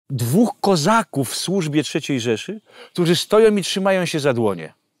dwóch kozaków w służbie III Rzeszy, którzy stoją i trzymają się za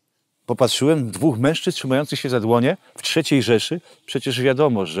dłonie. Popatrzyłem, dwóch mężczyzn trzymających się za dłonie w III Rzeszy. Przecież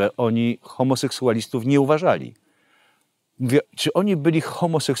wiadomo, że oni homoseksualistów nie uważali. Mówię, czy oni byli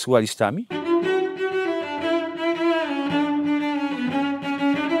homoseksualistami?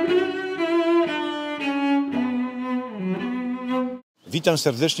 Witam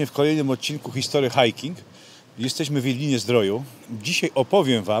serdecznie w kolejnym odcinku Historii Hiking. Jesteśmy w Jedlinie-Zdroju. Dzisiaj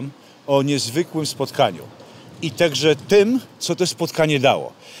opowiem Wam o niezwykłym spotkaniu i także tym, co to spotkanie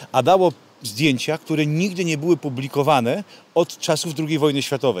dało. A dało zdjęcia, które nigdy nie były publikowane od czasów II wojny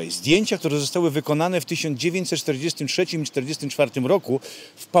światowej. Zdjęcia, które zostały wykonane w 1943 i 1944 roku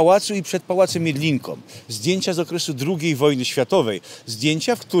w pałacu i przed Pałacem Jedlinką. Zdjęcia z okresu II wojny światowej.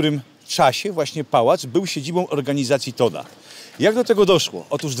 Zdjęcia, w którym czasie właśnie pałac był siedzibą Organizacji Todda. Jak do tego doszło?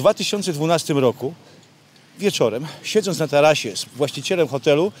 Otóż w 2012 roku wieczorem, siedząc na tarasie z właścicielem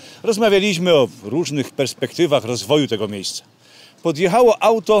hotelu, rozmawialiśmy o różnych perspektywach rozwoju tego miejsca. Podjechało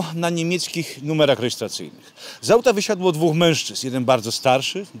auto na niemieckich numerach rejestracyjnych. Z auta wysiadło dwóch mężczyzn, jeden bardzo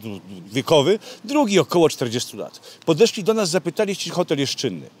starszy, wiekowy, drugi około 40 lat. Podeszli do nas, zapytali, czy hotel jest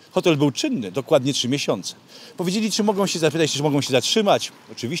czynny. Hotel był czynny, dokładnie 3 miesiące. Powiedzieli, czy mogą się zapytać, czy mogą się zatrzymać.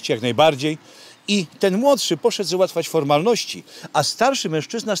 Oczywiście, jak najbardziej. I ten młodszy poszedł załatwiać formalności, a starszy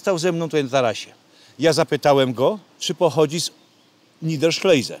mężczyzna stał ze mną tutaj na tarasie. Ja zapytałem go, czy pochodzi z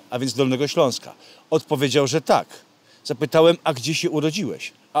Niederschleise, a więc Dolnego Śląska. Odpowiedział, że tak. Zapytałem, a gdzie się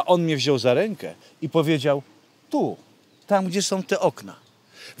urodziłeś? A on mnie wziął za rękę i powiedział, tu, tam gdzie są te okna.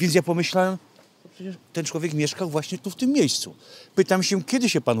 Więc ja pomyślałem, przecież ten człowiek mieszkał właśnie tu w tym miejscu. Pytam się, kiedy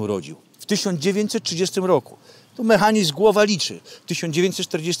się pan urodził? W 1930 roku. To mechanizm głowa liczy.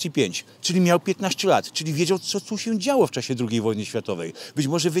 1945, czyli miał 15 lat, czyli wiedział, co tu się działo w czasie II wojny światowej. Być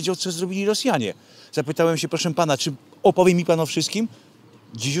może wiedział, co zrobili Rosjanie. Zapytałem się, proszę pana, czy opowie mi pan o wszystkim?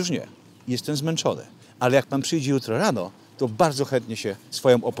 Dziś już nie. Jestem zmęczony. Ale jak pan przyjdzie jutro rano, to bardzo chętnie się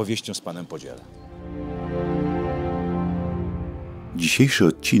swoją opowieścią z panem podzielę. Dzisiejszy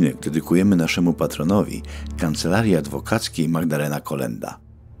odcinek dedykujemy naszemu patronowi, Kancelarii Adwokackiej Magdalena Kolenda.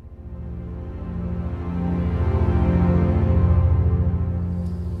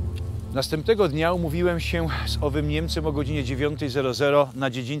 Następnego dnia umówiłem się z owym Niemcem o godzinie 9:00 na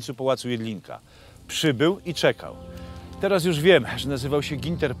dziedzińcu Pałacu Jedlinka. Przybył i czekał. Teraz już wiem, że nazywał się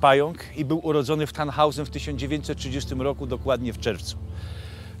Ginter Pająk i był urodzony w Tannhausen w 1930 roku, dokładnie w czerwcu.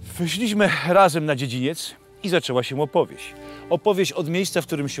 Wyszliśmy razem na dziedziniec i zaczęła się opowieść. Opowieść od miejsca, w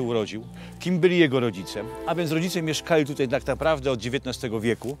którym się urodził, kim byli jego rodzice. A więc rodzice mieszkali tutaj tak naprawdę od XIX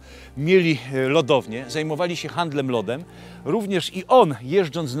wieku, mieli lodownię, zajmowali się handlem lodem. Również i on,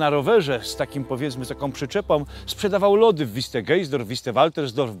 jeżdżąc na rowerze z takim, powiedzmy, taką przyczepą, sprzedawał lody w Wisте-Geisdorf,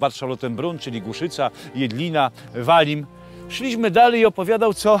 Wisте-Waltersdorf, Barszalotenbrunn, czyli Głuszyca, Jedlina, Walim. Szliśmy dalej i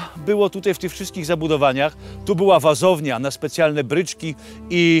opowiadał, co było tutaj w tych wszystkich zabudowaniach. Tu była wazownia na specjalne bryczki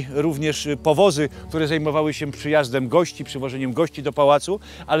i również powozy, które zajmowały się przyjazdem gości, przywożeniem gości do pałacu,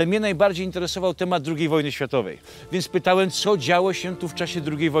 ale mnie najbardziej interesował temat II wojny światowej. Więc pytałem, co działo się tu w czasie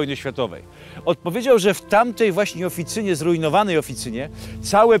II wojny światowej. Odpowiedział, że w tamtej właśnie oficynie, zrujnowanej oficynie,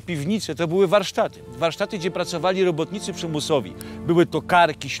 całe piwnice to były warsztaty. Warsztaty, gdzie pracowali robotnicy przymusowi. Były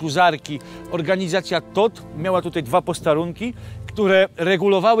tokarki, śluzarki. Organizacja Todt miała tutaj 2 posterunki, które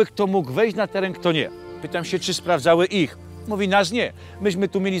regulowały, kto mógł wejść na teren, kto nie. Pytam się, czy sprawdzały ich. Mówi, nas nie. Myśmy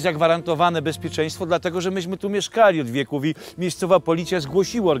tu mieli zagwarantowane bezpieczeństwo, dlatego że myśmy tu mieszkali od wieków i miejscowa policja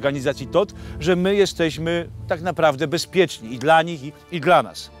zgłosiła organizacji Todt, że my jesteśmy tak naprawdę bezpieczni i dla nich, i dla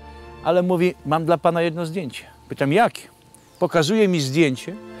nas. Ale mówi, mam dla pana jedno zdjęcie. Pytam, jakie? Pokazuje mi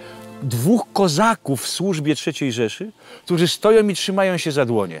zdjęcie dwóch kozaków w służbie III Rzeszy, którzy stoją i trzymają się za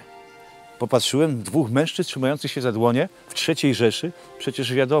dłonie. Popatrzyłem, dwóch mężczyzn trzymających się za dłonie w III Rzeszy.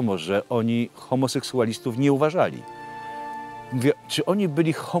 Przecież wiadomo, że oni homoseksualistów nie uważali. Mówię, czy oni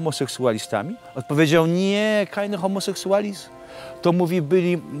byli homoseksualistami? Odpowiedział, nie, keine Homosexualis. To mówi,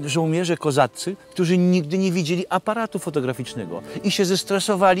 byli żołnierze kozaccy, którzy nigdy nie widzieli aparatu fotograficznego i się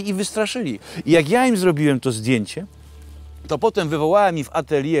zestresowali i wystraszyli. I jak ja im zrobiłem to zdjęcie, to potem wywołałem ich w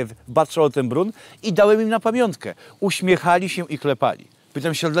atelier w Barszalotenbrunn i dałem im na pamiątkę. Uśmiechali się i klepali.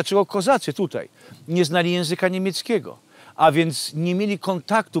 Pytam się, dlaczego kozacy tutaj nie znali języka niemieckiego, a więc nie mieli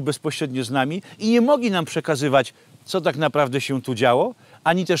kontaktu bezpośrednio z nami i nie mogli nam przekazywać, co tak naprawdę się tu działo,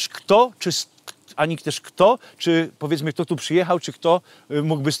 ani też kto, czy powiedzmy, kto tu przyjechał, czy kto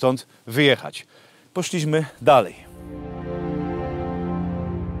mógłby stąd wyjechać. Poszliśmy dalej.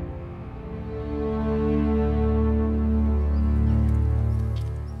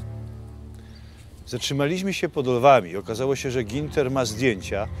 Zatrzymaliśmy się pod Lwami. Okazało się, że Ginter ma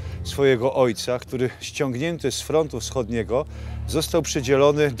zdjęcia swojego ojca, który ściągnięty z frontu wschodniego został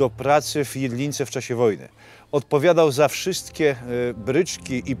przydzielony do pracy w Jedlince w czasie wojny. Odpowiadał za wszystkie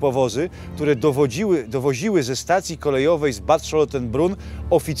bryczki i powozy, które dowoziły ze stacji kolejowej z Bad Charlottenbrunn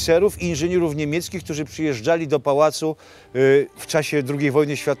oficerów i inżynierów niemieckich, którzy przyjeżdżali do pałacu w czasie II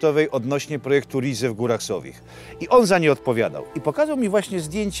wojny światowej odnośnie projektu Riese w Górach Sowich. I on za nie odpowiadał. I pokazał mi właśnie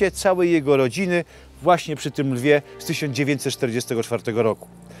zdjęcie całej jego rodziny właśnie przy tym lwie z 1944 roku.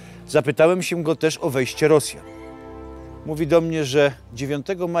 Zapytałem się go też o wejście Rosjan. Mówi do mnie, że 9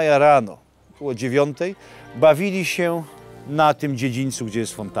 maja rano, około 9, bawili się na tym dziedzińcu, gdzie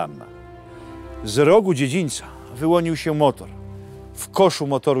jest fontanna. Z rogu dziedzińca wyłonił się motor. W koszu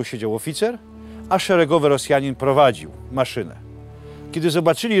motoru siedział oficer, a szeregowy Rosjanin prowadził maszynę. Kiedy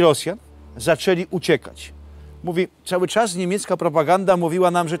zobaczyli Rosjan, zaczęli uciekać. Mówi, cały czas niemiecka propaganda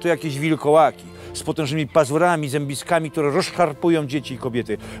mówiła nam, że to jakieś wilkołaki z potężnymi pazurami, zębiskami, które rozszarpują dzieci i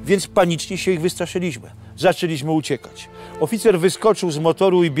kobiety. Więc panicznie się ich wystraszyliśmy. Zaczęliśmy uciekać. Oficer wyskoczył z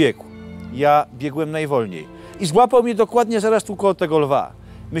motoru i biegł. Ja biegłem najwolniej. I złapał mnie dokładnie zaraz tu koło tego lwa.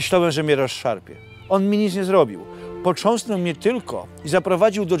 Myślałem, że mnie rozszarpie. On mi nic nie zrobił. Potrząsnął mnie tylko i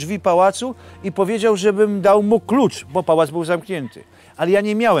zaprowadził do drzwi pałacu i powiedział, żebym dał mu klucz, bo pałac był zamknięty. Ale ja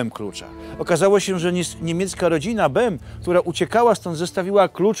nie miałem klucza. Okazało się, że niemiecka rodzina Bem, która uciekała stąd, zostawiła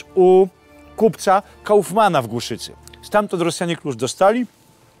klucz u kupca Kaufmana w Głuszycy. Stamtąd Rosjanie klucz dostali,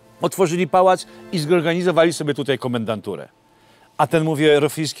 otworzyli pałac i zorganizowali sobie tutaj komendanturę. A ten, mówię,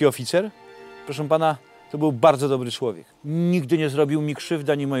 rosyjski oficer, proszę pana, to był bardzo dobry człowiek. Nigdy nie zrobił mi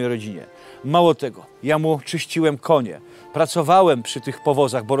krzywdy ani mojej rodzinie. Mało tego, ja mu czyściłem konie. Pracowałem przy tych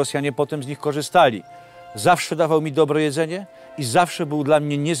powozach, bo Rosjanie potem z nich korzystali. Zawsze dawał mi dobre jedzenie i zawsze był dla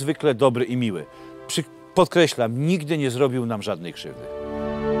mnie niezwykle dobry i miły. Podkreślam, nigdy nie zrobił nam żadnej krzywdy.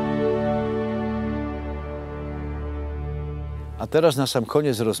 A teraz na sam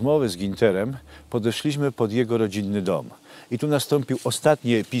koniec rozmowy z Ginterem podeszliśmy pod jego rodzinny dom. I tu nastąpił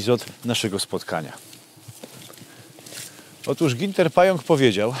ostatni epizod naszego spotkania. Otóż Ginter Pająk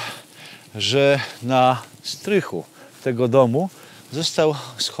powiedział, że na strychu tego domu został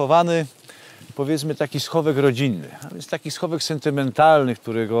schowany, powiedzmy, taki schowek rodzinny, a więc taki schowek sentymentalny,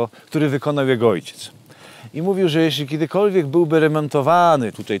 który wykonał jego ojciec. I mówił, że jeśli kiedykolwiek byłby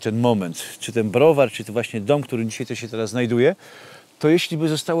remontowany tutaj ten moment, czy ten browar, czy to właśnie dom, który dzisiaj to się teraz znajduje, to jeśli by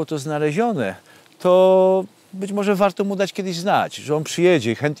zostało to znalezione, to być może warto mu dać kiedyś znać, że on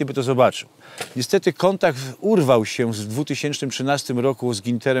przyjedzie i chętnie by to zobaczył. Niestety kontakt urwał się w 2013 roku z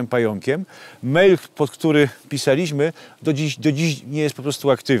Ginterem Pająkiem. Mail, pod który pisaliśmy, do dziś nie jest po prostu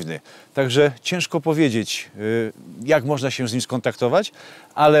aktywny. Także ciężko powiedzieć, jak można się z nim skontaktować,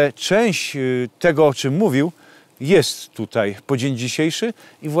 ale część tego, o czym mówił, jest tutaj po dzień dzisiejszy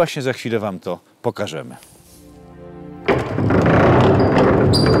i właśnie za chwilę wam to pokażemy.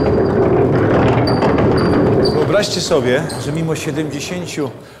 Wyobraźcie sobie, że mimo 70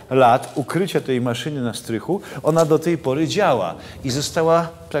 lat ukrycia tej maszyny na strychu, ona do tej pory działa i została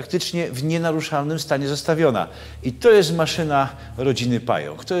praktycznie w nienaruszalnym stanie zostawiona. I to jest maszyna rodziny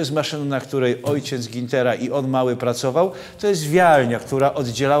Pająk. To jest maszyna, na której ojciec Gintera i on mały pracował. To jest wialnia, która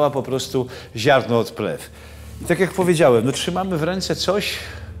oddzielała po prostu ziarno od plew. I tak jak powiedziałem, no trzymamy w ręce coś,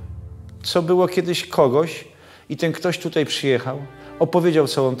 co było kiedyś kogoś i ten ktoś tutaj przyjechał, opowiedział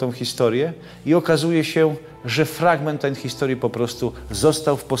całą tą historię i okazuje się, że fragment tej historii po prostu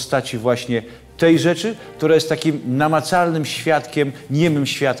został w postaci właśnie tej rzeczy, która jest takim namacalnym świadkiem, niemym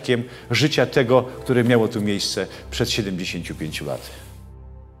świadkiem życia tego, które miało tu miejsce przed 75 laty.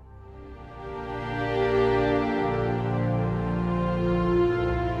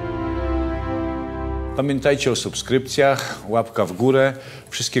 Pamiętajcie o subskrypcjach, łapka w górę.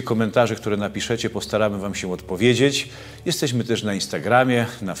 Wszystkie komentarze, które napiszecie, postaramy wam się odpowiedzieć. Jesteśmy też na Instagramie,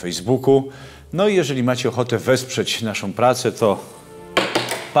 na Facebooku. No i jeżeli macie ochotę wesprzeć naszą pracę, to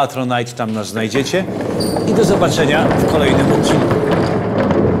Patronite, tam nas znajdziecie. I do zobaczenia w kolejnym odcinku.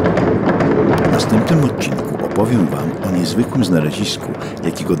 W następnym odcinku opowiem wam o niezwykłym znalezisku,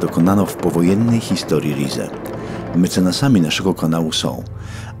 jakiego dokonano w powojennej historii Riese. Mecenasami naszego kanału są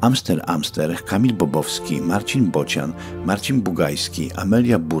Amster, Kamil Bobowski, Marcin Bocian, Marcin Bugajski,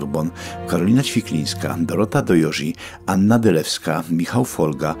 Amelia Bourbon, Karolina Ćwiklińska, Dorota Dojozi, Anna Dylewska, Michał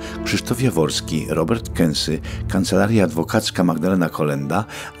Folga, Krzysztof Jaworski, Robert Kęsy, Kancelaria Adwokacka Magdalena Kolenda,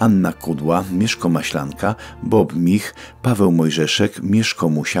 Anna Kudła, Mieszko Maślanka, Bob Mich, Paweł Mojżeszek, Mieszko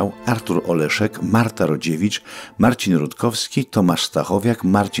Musiał, Artur Oleszek, Marta Rodziewicz, Marcin Rutkowski, Tomasz Stachowiak,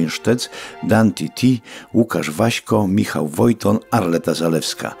 Marcin Sztec, Danti T, Łukasz Waśko, Michał Wojton, Arleta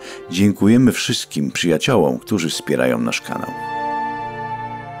Zalewska. Dziękujemy wszystkim przyjaciołom, którzy wspierają nasz kanał.